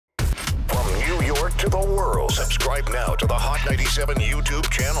to the world. Subscribe now to the Hot 97 YouTube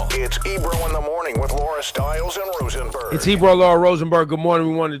channel. It's Ebro in the Morning with Laura Stiles and Rosenberg. It's Ebro, Laura Rosenberg. Good morning.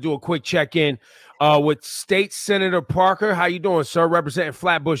 We wanted to do a quick check-in with State Senator Parker. How you doing, sir? Representing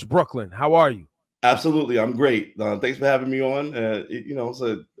Flatbush, Brooklyn. How are you? Absolutely. I'm great. Thanks for having me on. It's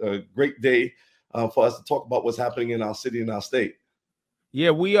a great day for us to talk about what's happening in our city and our state.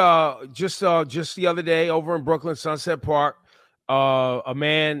 Yeah, we just the other day over in Brooklyn, Sunset Park, a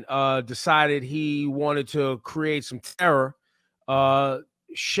man decided he wanted to create some terror,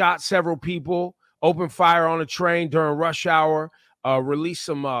 shot several people, opened fire on a train during rush hour, released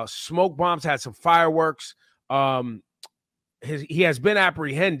some smoke bombs, had some fireworks. He has been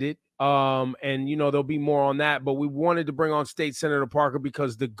apprehended, and there'll be more on that. But we wanted to bring on State Senator Parker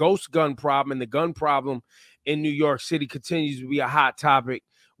because the ghost gun problem and the gun problem in New York City continues to be a hot topic.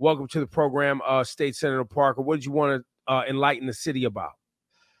 Welcome to the program, State Senator Parker. What did you want to enlighten the city about?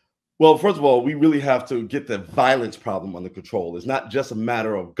 Well, first of all, we really have to get the violence problem under control. It's not just a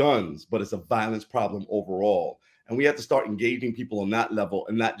matter of guns, but it's a violence problem overall. And we have to start engaging people on that level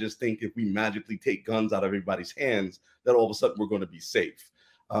and not just think if we magically take guns out of everybody's hands, that all of a sudden we're going to be safe.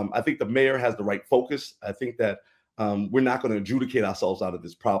 I think the mayor has the right focus. I think that we're not going to adjudicate ourselves out of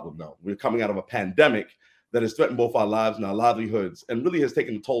this problem now. We're coming out of a pandemic that has threatened both our lives and our livelihoods and really has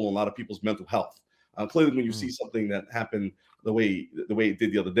taken a toll on a lot of people's mental health. Clearly, when you see something that happened the way it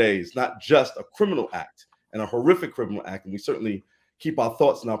did the other day, it's not just a criminal act and a horrific criminal act. And we certainly keep our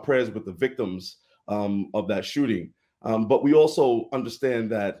thoughts and our prayers with the victims of that shooting. But we also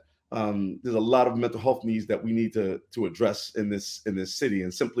understand that there's a lot of mental health needs that we need to address in this city,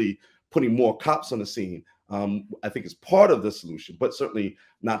 and simply putting more cops on the scene, I think is part of the solution, but certainly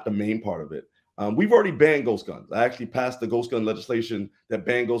not the main part of it. We've already banned ghost guns. I actually passed the ghost gun legislation that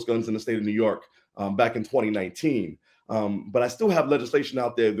banned ghost guns in the state of New York back in 2019. But I still have legislation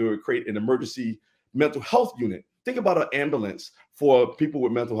out there that would create an emergency mental health unit. Think about an ambulance for people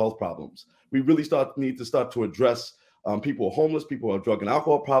with mental health problems. We really need to start to address people who are homeless, people who have drug and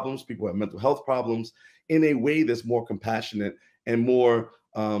alcohol problems, people who have mental health problems in a way that's more compassionate and more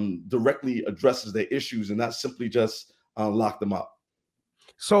directly addresses their issues and not simply just lock them up.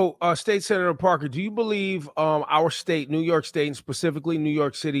 So, State Senator Parker, do you believe our state, New York State, and specifically New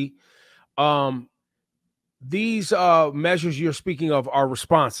York City, these measures you're speaking of are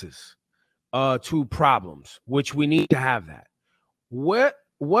responses to problems, which we need to have that? What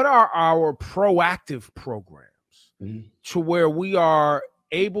are our proactive programs to where we are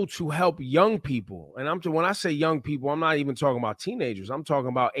able to help young people? And when I say young people, I'm not even talking about teenagers. I'm talking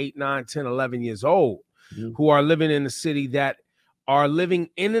about 8, 9, 10, 11 years old who are living in the city, that are living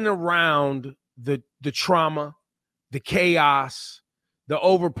in and around the trauma, the chaos, the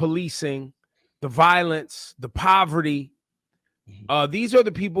over-policing, the violence, the poverty. These are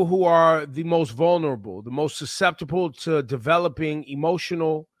the people who are the most vulnerable, the most susceptible to developing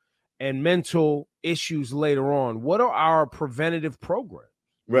emotional and mental issues later on. What are our preventative programs?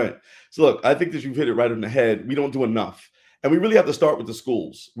 Right. So look, I think that you've hit it right on the head. We don't do enough. And we really have to start with the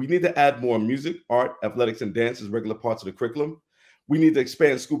schools. We need to add more music, art, athletics, and dance as regular parts of the curriculum. We need to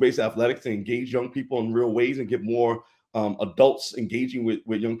expand school-based athletics to engage young people in real ways and get more adults engaging with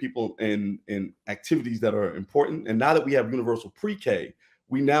young people in activities that are important. And now that we have universal pre-K,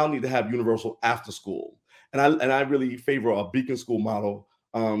 we now need to have universal after school. And I really favor a beacon school model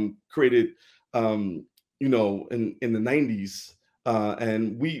created, in the 90s.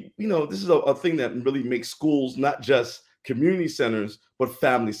 And this is a thing that really makes schools not just community centers, but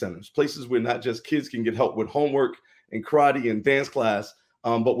family centers, places where not just kids can get help with homework and karate and dance class,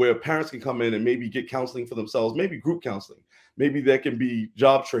 but where parents can come in and maybe get counseling for themselves, maybe group counseling. Maybe there can be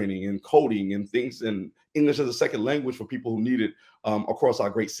job training and coding and things, and English as a second language for people who need it across our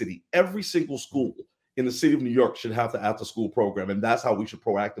great city. Every single school in the city of New York should have the after school program, and that's how we should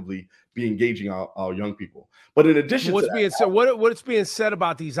proactively be engaging our young people. But in addition what's to being said, what's being said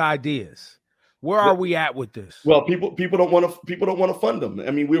about these ideas? Where are we at with this? Well, people don't want to fund them.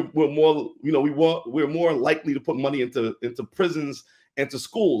 I mean, we're more likely to put money into prisons and to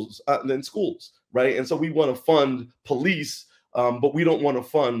schools than schools, right? And so we want to fund police, but we don't want to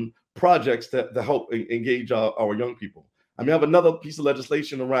fund projects that help engage our young people. I mean, I have another piece of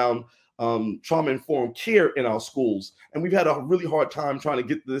legislation around trauma-informed care in our schools, and we've had a really hard time trying to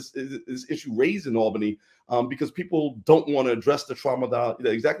get this issue raised in Albany because people don't want to address the trauma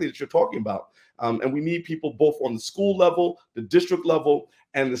that you're talking about. And we need people both on the school level, the district level,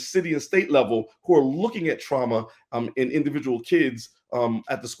 and the city and state level who are looking at trauma in individual kids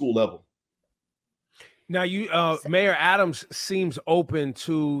at the school level. Now, Mayor Adams seems open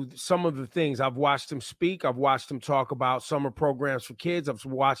to some of the things. I've watched him speak. I've watched him talk about summer programs for kids. I've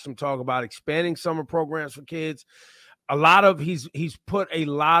watched him talk about expanding summer programs for kids. He's put a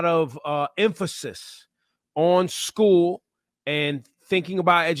lot of emphasis on school and thinking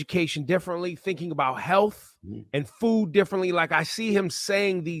about education differently, thinking about health and food differently. Like, I see him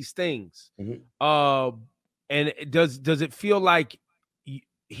saying these things. And does it feel like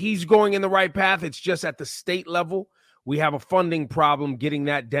he's going in the right path? It's just at the state level, we have a funding problem getting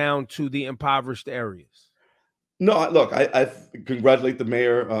that down to the impoverished areas. No, look, I congratulate the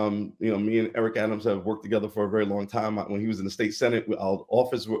mayor. Me and Eric Adams have worked together for a very long time. When he was in the state senate,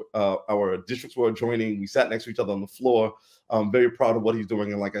 our districts were adjoining. We sat next to each other on the floor. I'm very proud of what he's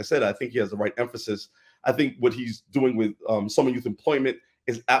doing. And like I said, I think he has the right emphasis. I think what he's doing with summer youth employment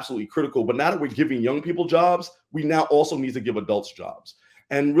is absolutely critical. But now that we're giving young people jobs, we now also need to give adults jobs.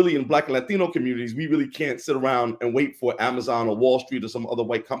 And really, in Black and Latino communities, we really can't sit around and wait for Amazon or Wall Street or some other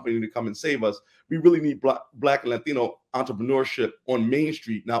white company to come and save us. We really need Black and Latino entrepreneurship on Main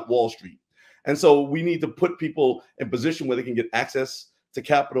Street, not Wall Street. And so we need to put people in position where they can get access to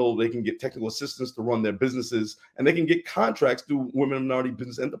capital, they can get technical assistance to run their businesses, and they can get contracts through women and minority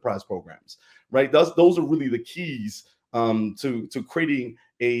business enterprise programs, right? Those are really the keys to creating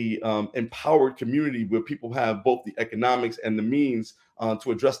a empowered community where people have both the economics and the means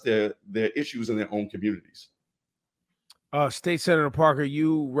to address their issues in their own communities. State Senator Parker,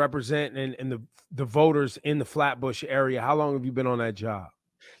 you represent and the voters in the Flatbush area. How long have you been on that job?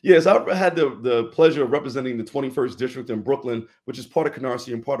 Yes, I've had the pleasure of representing the 21st District in Brooklyn, which is part of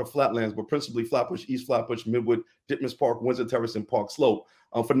Canarsie and part of Flatlands, but principally Flatbush, East Flatbush, Midwood, Ditmas Park, Windsor Terrace, and Park Slope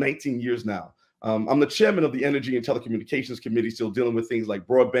for 19 years now. I'm the chairman of the Energy and Telecommunications Committee, still dealing with things like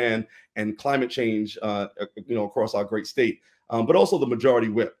broadband and climate change, across our great state, but also the majority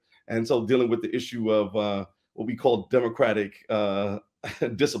whip. And so dealing with the issue of what we call democratic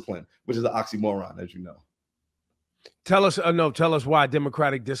discipline, which is an oxymoron, as you know. Tell us why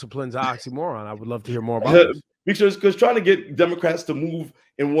democratic discipline's an oxymoron. I would love to hear more about this. Because trying to get Democrats to move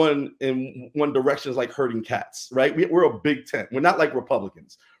in one direction is like herding cats, right? We're a big tent. We're not like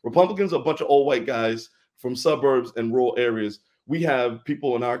Republicans. Republicans are a bunch of old white guys from suburbs and rural areas. We have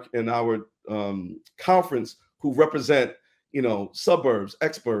people in our conference who represent, suburbs,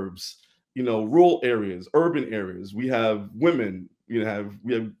 exurbs, rural areas, urban areas. We have women. We have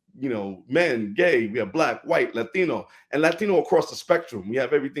men, gay. We have Black, white, Latino, and Latino across the spectrum. We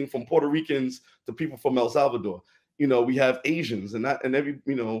have everything from Puerto Ricans to people from El Salvador. We have Asians and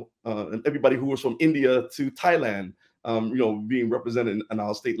everybody who was from India to Thailand, being represented in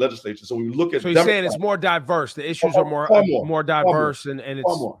our state legislature. So when you look at, so you're saying it's more diverse. The issues are more diverse, and it's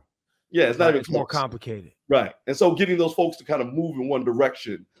more. Yeah, it's not even it's more complicated, right? And so getting those folks to kind of move in one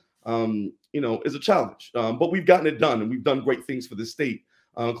direction, is a challenge. But we've gotten it done, and we've done great things for the state,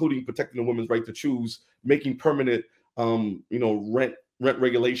 including protecting the women's right to choose, making permanent, rent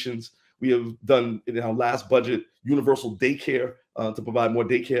regulations. We have done in our last budget universal daycare to provide more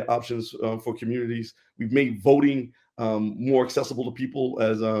daycare options for communities. We've made voting more accessible to people.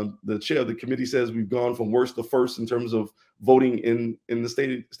 As the chair of the committee says, we've gone from worst to first in terms of voting in the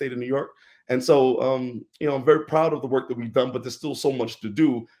state of New York. And so, I'm very proud of the work that we've done, but there's still so much to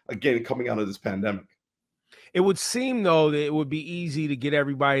do, again, coming out of this pandemic. It would seem, though, that it would be easy to get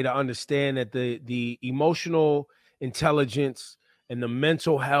everybody to understand that the emotional intelligence and the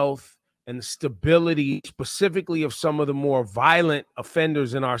mental health and the stability, specifically of some of the more violent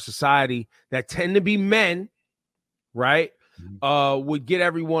offenders in our society that tend to be men, right, would get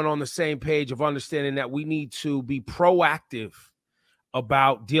everyone on the same page of understanding that we need to be proactive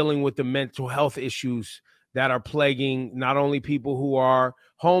about dealing with the mental health issues that are plaguing not only people who are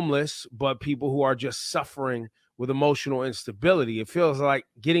homeless, but people who are just suffering with emotional instability. It feels like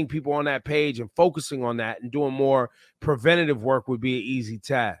getting people on that page and focusing on that and doing more preventative work would be an easy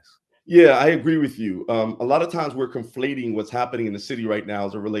task. Yeah, I agree with you. A lot of times we're conflating what's happening in the city right now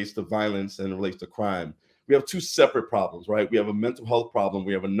as it relates to violence and it relates to crime. We have two separate problems, right? We have a mental health problem.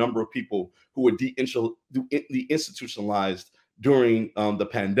 We have a number of people who were deinstitutionalized during the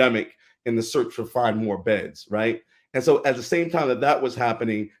pandemic in the search to find more beds, right? And so at the same time that was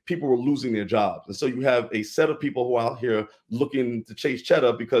happening, people were losing their jobs. And so you have a set of people who are out here looking to chase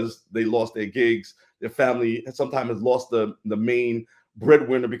cheddar because they lost their gigs. Their family sometimes has lost the main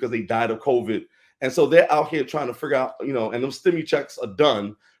breadwinner because they died of COVID. And so they're out here trying to figure out, and those stimmy checks are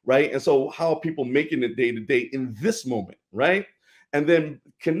done, right? And so how are people making it day to day in this moment, right? And then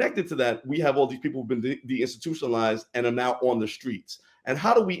connected to that, we have all these people who've been deinstitutionalized and are now on the streets. And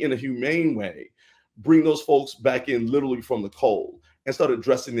how do we, in a humane way, bring those folks back in literally from the cold and start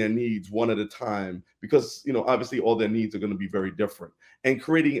addressing their needs one at a time, because, you know, obviously all their needs are going to be very different, and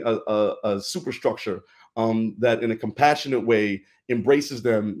creating a superstructure that in a compassionate way embraces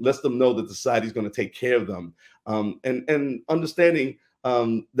them, lets them know that the society is going to take care of them, and understanding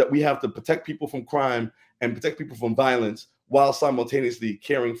that we have to protect people from crime and protect people from violence while simultaneously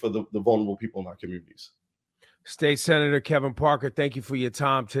caring for the vulnerable people in our communities. State Senator Kevin Parker, thank you for your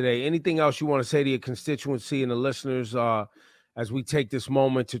time today. Anything else you want to say to your constituency and the listeners as we take this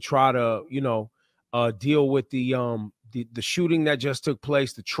moment to try to, you know, deal with the shooting that just took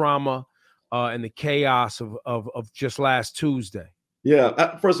place, the trauma and the chaos of just last Tuesday?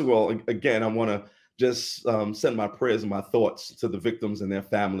 Yeah, first of all, again, I want to just send my prayers and my thoughts to the victims and their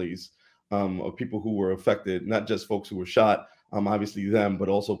families of people who were affected, not just folks who were shot, obviously them, but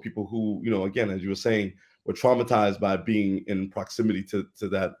also people who, you know, again, as you were saying, were traumatized by being in proximity to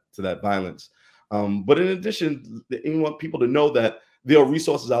that violence. But in addition, you want people to know that there are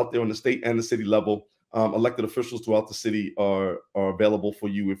resources out there on the state and the city level. Elected officials throughout the city are available for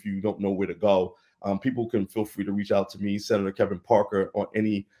you if you don't know where to go. People can feel free to reach out to me, Senator Kevin Parker, on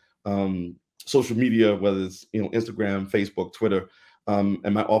any social media, whether it's, you know, Instagram, Facebook, Twitter,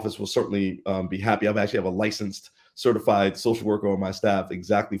 and my office will certainly be happy. I actually have a licensed, certified social worker on my staff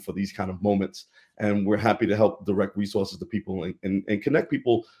exactly for these kind of moments, and we're happy to help direct resources to people and connect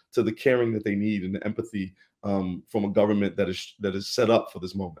people to the caring that they need and the empathy from a government that is set up for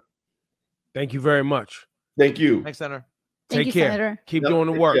this moment. Thank you very much. Thank you. Thanks, Senator. Take care. Senator. Keep doing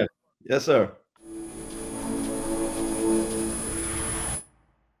the work. Yes, sir.